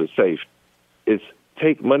police keep us safe. It's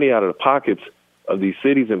take money out of the pockets of these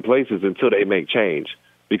cities and places until they make change.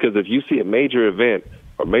 Because if you see a major event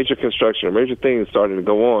or major construction or major things starting to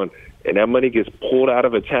go on and that money gets pulled out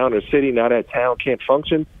of a town or city, now that town can't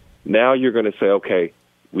function, now you're going to say, okay,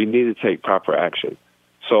 we need to take proper action.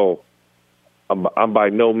 So I'm by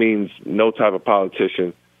no means no type of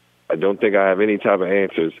politician. I don't think I have any type of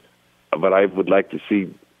answers, but I would like to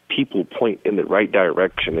see people point in the right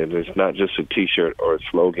direction, and it's not just a T-shirt or a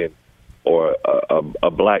slogan or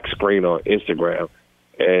a black screen on Instagram.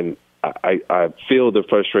 And I feel the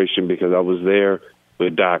frustration because I was there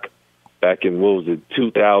with Doc back in,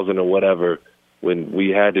 2000 or whatever, when we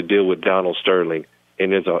had to deal with Donald Sterling.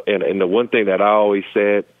 And the one thing that I always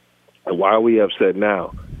said, and why are we upset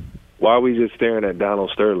now? Why are we just staring at Donald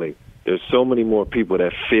Sterling? There's so many more people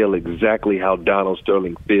that feel exactly how Donald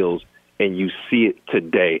Sterling feels, and you see it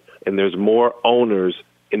today. And there's more owners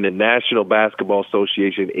in the National Basketball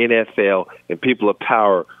Association, NFL, and people of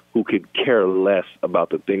power who could care less about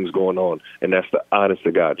the things going on. And that's the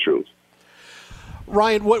honest-to-God truth.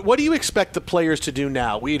 Ryan, what do you expect the players to do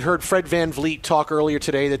now? We had heard Fred VanVleet talk earlier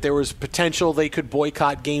today that there was potential they could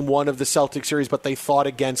boycott Game 1 of the Celtics series, but they fought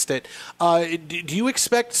against it. Do you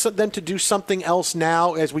expect them to do something else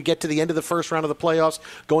now as we get to the end of the first round of the playoffs,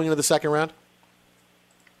 going into the second round?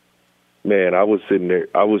 Man, I was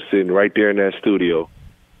sitting right there in that studio,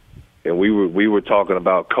 and we were talking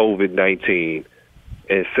about COVID-19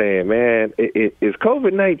 and saying, man, is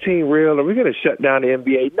COVID-19 real? Are we going to shut down the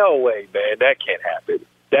NBA? No way, man. That can't happen.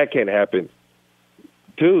 That can't happen.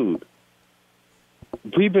 Dude,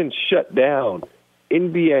 we've been shut down.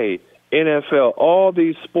 NBA, NFL, all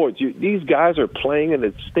these sports. These guys are playing in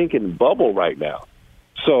a stinking bubble right now.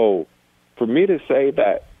 So for me to say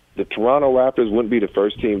that the Toronto Raptors wouldn't be the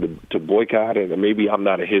first team to boycott, and maybe I'm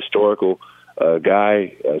not a historical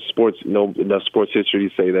guy, enough sports history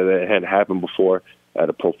to say that hadn't happened before at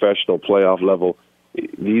a professional playoff level.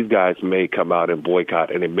 These guys may come out and boycott,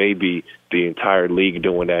 and it may be the entire league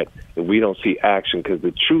doing that, and we don't see action because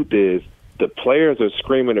the truth is the players are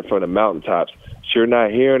screaming it from the mountaintops. So you're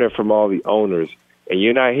not hearing it from all the owners, and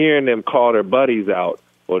you're not hearing them call their buddies out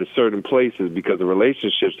or to certain places because of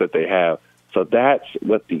relationships that they have. So that's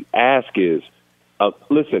what the ask is.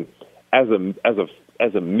 Listen, as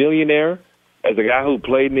a millionaire, as a guy who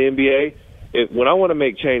played in the NBA, when I want to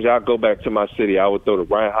make change, I'll go back to my city. I would throw the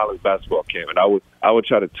Ryan Hollins basketball camp, and I would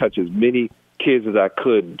try to touch as many kids as I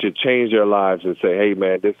could to change their lives and say, hey,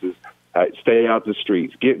 man, this is stay out the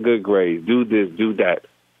streets, get good grades, do this, do that.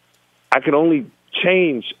 I can only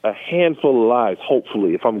change a handful of lives,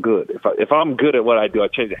 hopefully, if I'm good. If I'm good at what I do, I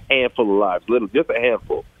change a handful of lives, just a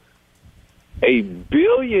handful. A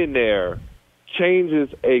billionaire changes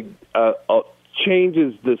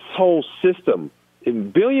changes this whole system.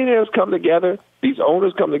 And billionaires come together, these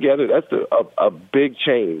owners come together, that's a big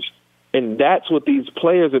change. And that's what these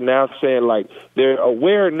players are now saying, like, they're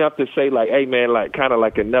aware enough to say, like, hey, man, like, kind of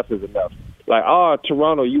like enough is enough. Like,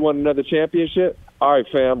 Toronto, you want another championship? All right,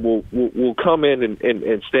 fam, we'll come in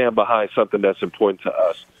and stand behind something that's important to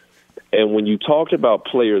us. And when you talked about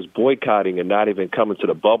players boycotting and not even coming to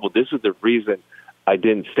the bubble, this is the reason I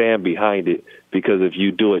didn't stand behind it, because if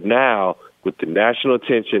you do it now with the national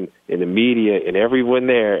attention and the media and everyone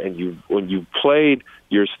there, and when you played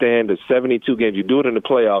your stand of 72 games, you do it in the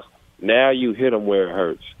playoffs, now you hit them where it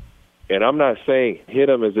hurts. And I'm not saying hit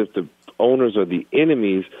them as if the owners are the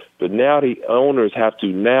enemies, but now the owners have to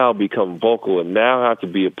now become vocal and now have to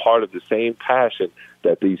be a part of the same passion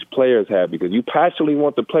that these players have, because you passionately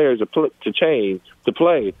want the players to change, to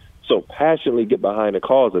play, so passionately get behind the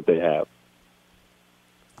cause that they have.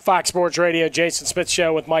 Fox Sports Radio, Jason Smith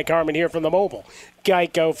Show with Mike Harmon here from the mobile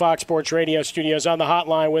Geico Fox Sports Radio studios. On the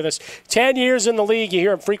hotline with us, 10 years in the league. You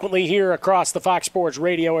hear him frequently here across the Fox Sports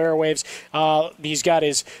Radio airwaves. He's got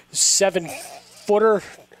his 7-footer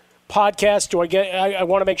podcast. I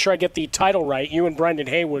want to make sure I get the title right. You and Brendan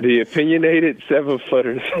Haywood. The opinionated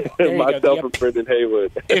 7-footers. Myself and Brendan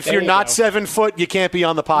Haywood. If you're not 7 foot, you can't be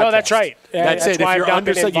on the podcast. No, that's right. That's it. If you're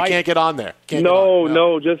under 7, you can't get on there.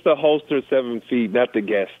 No, just the holster 7 feet, not the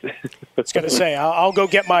guest. I was going to say, I'll go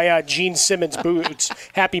get my Gene Simmons boots.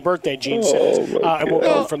 Happy birthday, Gene Simmons. And we'll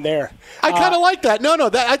go from there. I kind of like that.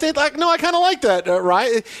 I kind of like that,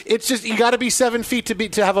 right? It's just you got to be 7 feet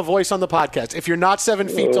to have a voice on the podcast. If you're not 7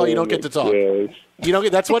 feet tall, you don't get to talk. You know,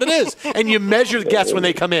 that's what it is. And you measure the guests when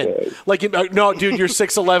they come in. Like, no, dude, you're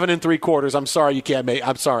 6'11" and 3/4. I'm sorry, you can't make.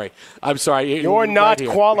 I'm sorry. You're not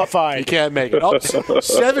qualified. You can't make it. Oh,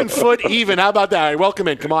 7 foot even. How about that? All right, welcome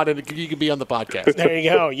in. Come on, and you can be on the podcast. There you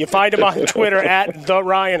go. You find him on Twitter at the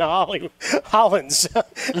Ryan Hollins.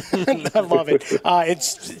 I love it.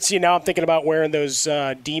 It's now I'm thinking about wearing those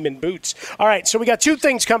demon boots. All right, so we got two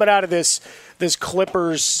things coming out of this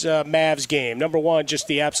Clippers Mavs game. Number one, just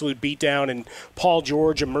the absolute beatdown and Paul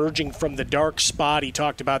George emerging from the dark spot. He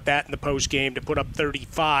talked about that in the post game to put up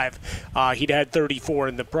 35. He'd had 34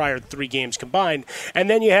 in the prior 3 games combined. And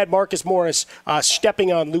then you had Marcus Morris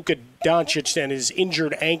stepping on Luka Doncic and his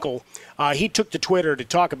injured ankle. He took to Twitter to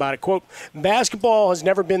talk about it. Quote, "Basketball has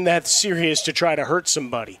never been that serious to try to hurt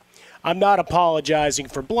somebody. I'm not apologizing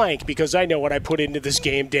for blank because I know what I put into this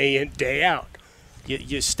game day in, day out."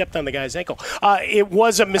 You stepped on the guy's ankle. It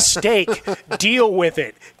was a mistake. Deal with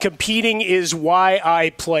it. Competing is why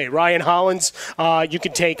I play. Ryan Hollins, you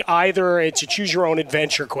can take either. It's a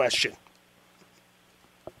choose-your-own-adventure question.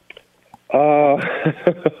 Why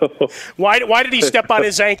did he step on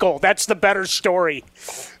his ankle? That's the better story.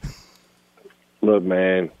 Look,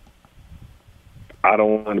 man, I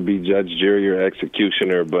don't want to be judge, jury, or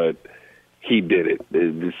executioner, but he did it.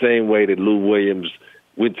 The same way that Lou Williams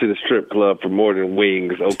went to the strip club for more than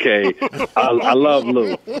wings, okay? I love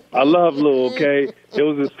Lou. Okay? It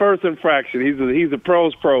was his first infraction. He's a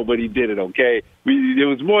pro's pro, but he did it, okay? It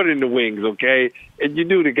was more than the wings, okay? And you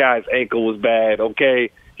knew the guy's ankle was bad, okay?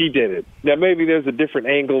 He did it. Now, maybe there's a different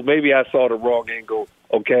angle. Maybe I saw the wrong angle,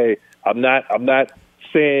 okay? I'm not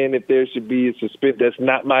saying if there should be a suspension. That's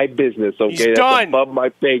not my business, okay? He's done. Above my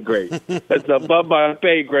pay grade. That's above my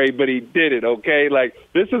pay grade, but he did it, okay? Like,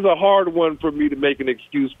 this is a hard one for me to make an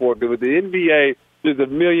excuse for, because with the NBA, there's a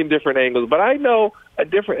million different angles. But I know a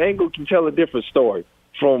different angle can tell a different story.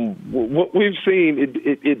 From what we've seen,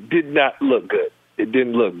 it did not look good. It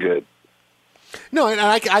didn't look good. No, and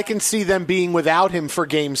I can see them being without him for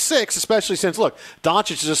Game 6, especially since, look,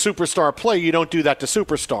 Doncic is a superstar player. You don't do that to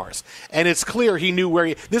superstars. And it's clear he knew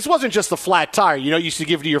where this wasn't just a flat tire. You used to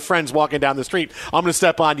give to your friends walking down the street, I'm going to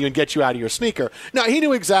step on you and get you out of your sneaker. No, he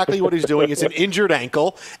knew exactly what he's doing. It's an injured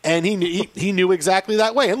ankle, and he knew exactly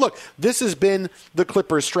that way. And look, this has been the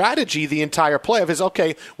Clippers' strategy the entire playoff is,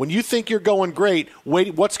 okay, when you think you're going great,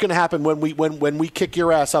 wait, what's going to happen when we kick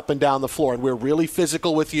your ass up and down the floor, and we're really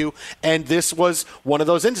physical with you, and this was one of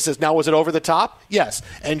those instances. Now, was it over the top? Yes.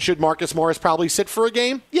 And should Marcus Morris probably sit for a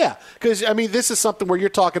game? Yeah. Because, this is something where you're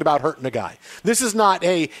talking about hurting a guy. This is not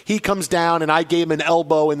he comes down and I gave him an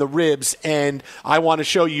elbow in the ribs and I want to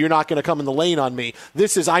show you're not going to come in the lane on me.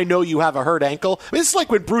 This is, I know you have a hurt ankle. This is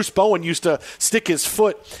like when Bruce Bowen used to stick his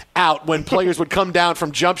foot out when players would come down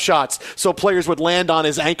from jump shots, so players would land on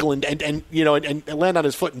his ankle and land on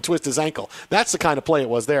his foot and twist his ankle. That's the kind of play it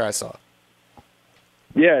was there I saw.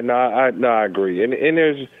 Yeah, I agree, and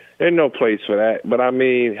there's no place for that. But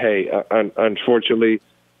hey, unfortunately,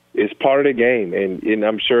 it's part of the game, and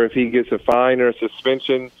I'm sure if he gets a fine or a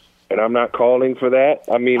suspension, and I'm not calling for that.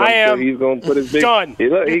 I'm sure he's going to put his he's going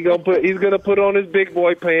to put on his big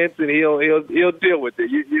boy pants, and he'll deal with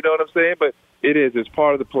it. You know what I'm saying? But it's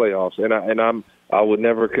part of the playoffs, and I would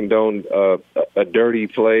never condone a dirty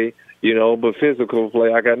play. But physical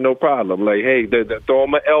play, I got no problem. Like, hey, throw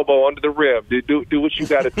my elbow under the rim. Do what you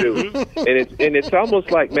got to do. and it's almost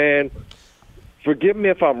like, man, forgive me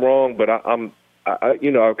if I'm wrong, but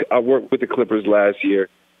I worked with the Clippers last year,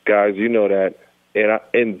 guys. You know that,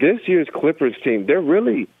 and this year's Clippers team, they're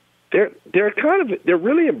really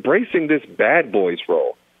embracing this bad boys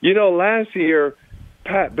role. Last year,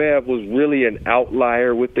 Pat Bev was really an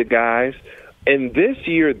outlier with the guys. And this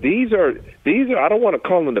year, these are I don't want to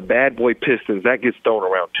call them the bad boy Pistons. That gets thrown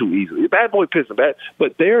around too easily. Bad boy Pistons,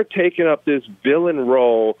 but they're taking up this villain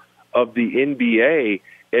role of the NBA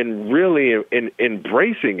and really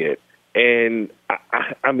embracing it. And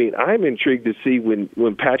I'm intrigued to see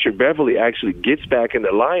when Patrick Beverley actually gets back in the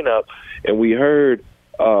lineup. And we heard,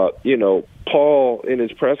 Paul in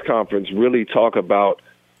his press conference really talk about,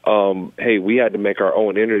 hey, we had to make our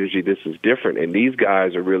own energy. This is different. And these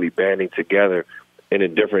guys are really banding together in a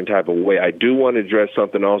different type of way. I do want to address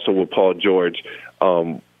something also with Paul George.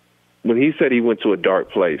 When he said he went to a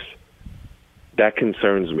dark place, that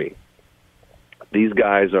concerns me. These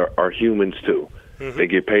guys are humans too. Mm-hmm. They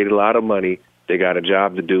get paid a lot of money. They got a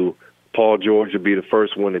job to do. Paul George would be the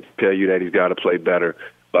first one to tell you that he's got to play better.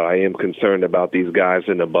 But I am concerned about these guys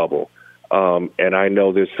in the bubble. And I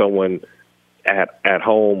know there's someone at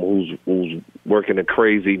home who's working a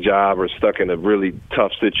crazy job or stuck in a really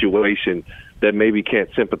tough situation, that maybe can't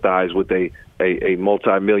sympathize with a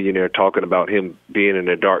multimillionaire talking about him being in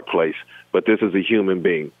a dark place. But this is a human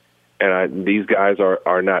being. And these guys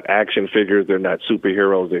are not action figures. They're not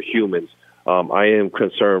superheroes. They're humans. I am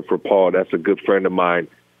concerned for Paul. That's a good friend of mine.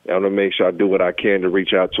 I'm going to make sure I do what I can to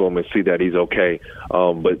reach out to him and see that he's okay.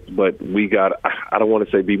 But we got, I don't want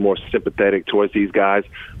to say be more sympathetic towards these guys,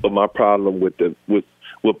 but my problem with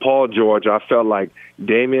Paul George, I felt like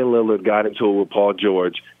Damian Lillard got into it with Paul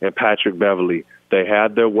George and Patrick Beverley. They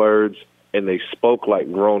had their words and they spoke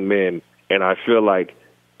like grown men. And I feel like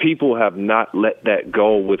people have not let that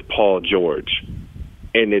go with Paul George,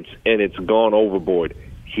 and it's gone overboard.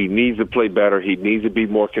 He needs to play better. He needs to be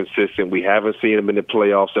more consistent. We haven't seen him in the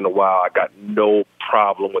playoffs in a while. I got no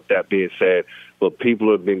problem with that being said, but people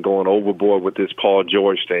have been going overboard with this Paul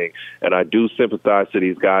George thing, and I do sympathize to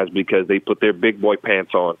these guys because they put their big boy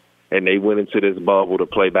pants on and they went into this bubble to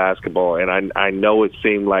play basketball. And I know it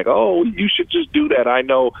seemed like, oh, you should just do that. I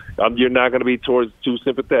know you're not going to be too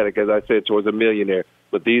sympathetic, as I said, towards a millionaire.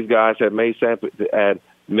 But these guys have made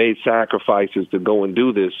sacrifices to go and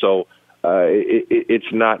do this. So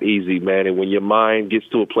it's not easy, man. And when your mind gets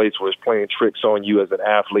to a place where it's playing tricks on you as an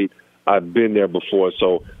athlete, I've been there before.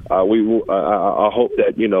 So I hope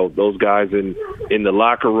that, those guys in the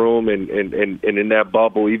locker room and in that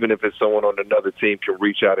bubble, even if it's someone on another team, can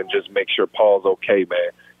reach out and just make sure Paul's okay,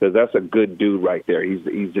 man. Because that's a good dude right there.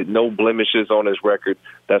 He's no blemishes on his record.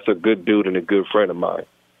 That's a good dude and a good friend of mine.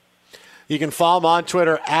 You can follow him on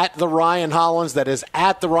Twitter at the Ryan Hollins. That is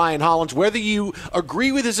at the Ryan Hollins. Whether you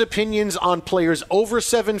agree with his opinions on players over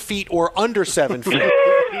 7 feet or under 7 feet.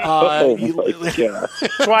 That's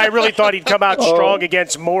why I really thought he'd come out strong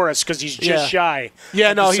against Morris because he's just shy.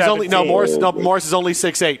 Yeah, no, Morris is only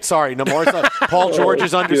 6'8". Sorry, no Morris. Paul George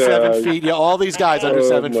is under 7 feet. Yeah, all these guys under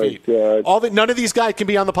 7 feet. None of these guys can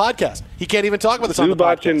be on the podcast. He can't even talk about this on the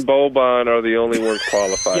podcast. Zubac and Boban are the only ones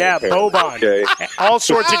qualified. Yeah, Boban. Okay. All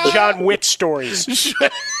sorts of John Wick stories.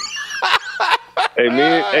 Hey,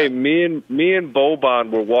 me and Boban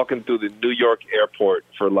were walking through the New York airport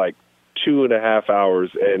for like 2.5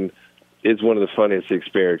 hours, and it's one of the funniest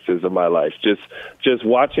experiences of my life. Just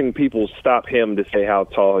watching people stop him to say how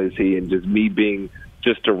tall is he, and just me being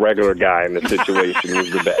just a regular guy in the situation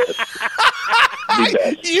was the best.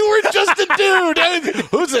 You were just a dude.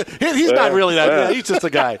 He's not really that guy. He's just a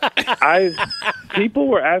guy. People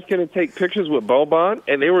were asking to take pictures with Boban,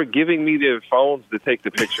 and they were giving me their phones to take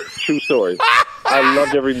the picture. True story. I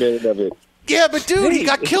loved every minute of it. Yeah, but dude, he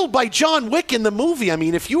got killed by John Wick in the movie. I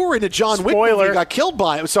mean, if you were in a John Wick movie, you got killed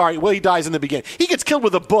by him. Sorry, well, he dies in the beginning. He gets killed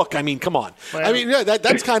with a book. I mean, come on. Well, I mean,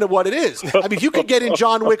 that's kind of what it is. I mean, you could get in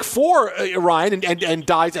John Wick 4, Ryan, and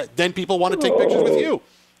dies. Then people want to take pictures with you.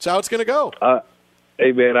 That's how it's going to go.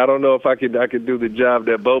 Hey, man, I don't know if I could do the job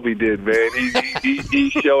that Bobby did, man. He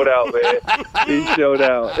showed out, man. He showed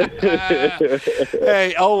out.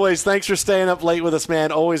 Hey, always, thanks for staying up late with us,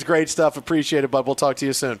 man. Always great stuff. Appreciate it, bud. We'll talk to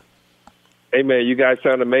you soon. Hey, man, you guys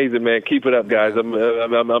sound amazing, man. Keep it up, guys. I'm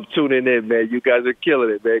tuning in, man. You guys are killing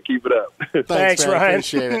it, man. Keep it up. Thanks, man. Ryan.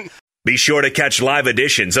 Appreciate it. Be sure to catch live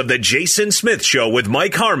editions of The Jason Smith Show with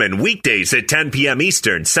Mike Harmon weekdays at 10 p.m.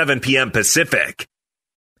 Eastern, 7 p.m. Pacific.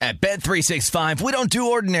 At Bet365, we don't do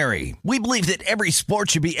ordinary. We believe that every sport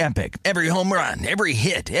should be epic. Every home run, every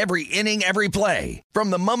hit, every inning, every play. From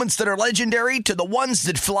the moments that are legendary to the ones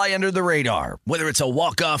that fly under the radar. Whether it's a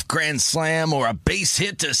walk-off grand slam or a base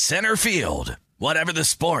hit to center field. Whatever the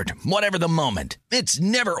sport, whatever the moment. It's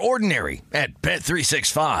never ordinary at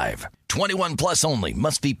Bet365. 21 plus only.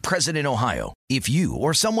 Must be present in Ohio. If you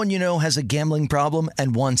or someone you know has a gambling problem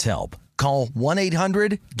and wants help, call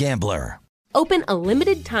 1-800-GAMBLER. Open a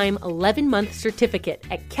limited-time 11-month certificate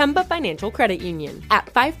at Kemba Financial Credit Union. At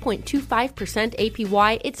 5.25%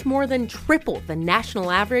 APY, it's more than triple the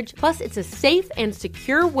national average, plus it's a safe and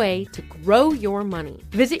secure way to grow your money.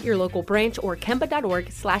 Visit your local branch or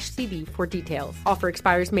kemba.org/CD for details. Offer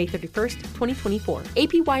expires May 31st, 2024.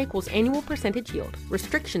 APY equals annual percentage yield.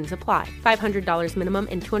 Restrictions apply. $500 minimum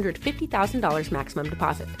and $250,000 maximum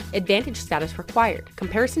deposit. Advantage status required.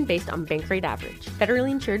 Comparison based on bank rate average.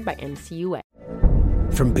 Federally insured by NCUA.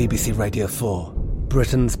 From BBC Radio 4,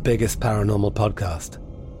 Britain's biggest paranormal podcast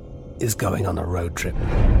is going on a road trip.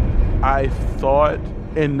 I thought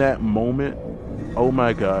in that moment, oh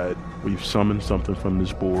my God, we've summoned something from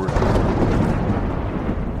this board.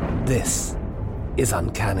 This is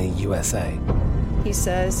Uncanny USA. He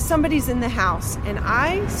says, somebody's in the house, and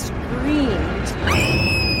I screamed.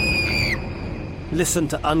 Listen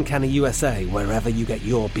to Uncanny USA wherever you get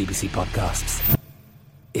your BBC podcasts,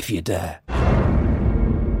 if you dare.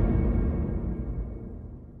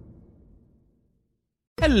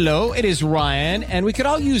 Hello, it is Ryan, and we could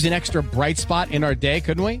all use an extra bright spot in our day,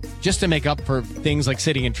 couldn't we? Just to make up for things like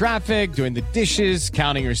sitting in traffic, doing the dishes,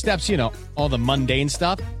 counting your steps, you know, all the mundane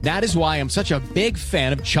stuff. That is why I'm such a big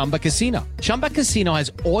fan of Chumba Casino. Chumba Casino has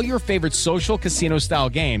all your favorite social casino-style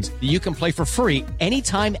games that you can play for free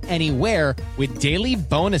anytime, anywhere with daily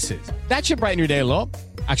bonuses. That should brighten your day a little.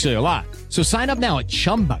 Actually, a lot. So sign up now at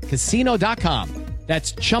ChumbaCasino.com.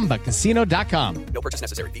 That's ChumbaCasino.com. No purchase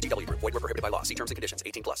necessary. VGW Group. Void where prohibited by law. See terms and conditions.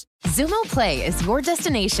 18+. Xumo Play is your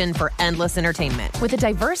destination for endless entertainment. With a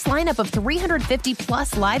diverse lineup of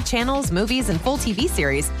 350-plus live channels, movies, and full TV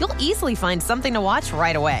series, you'll easily find something to watch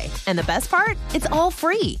right away. And the best part? It's all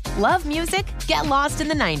free. Love music? Get lost in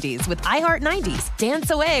the 90s with iHeart 90s.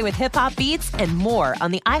 Dance away with hip-hop beats and more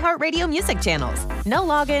on the iHeartRadio music channels. No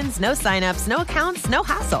logins, no signups, no accounts, no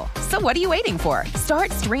hassle. So what are you waiting for?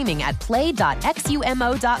 Start streaming at play.xumo.com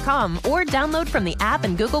or download from the app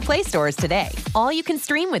and Google Play stores today. All you can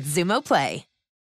stream with Xumo Play.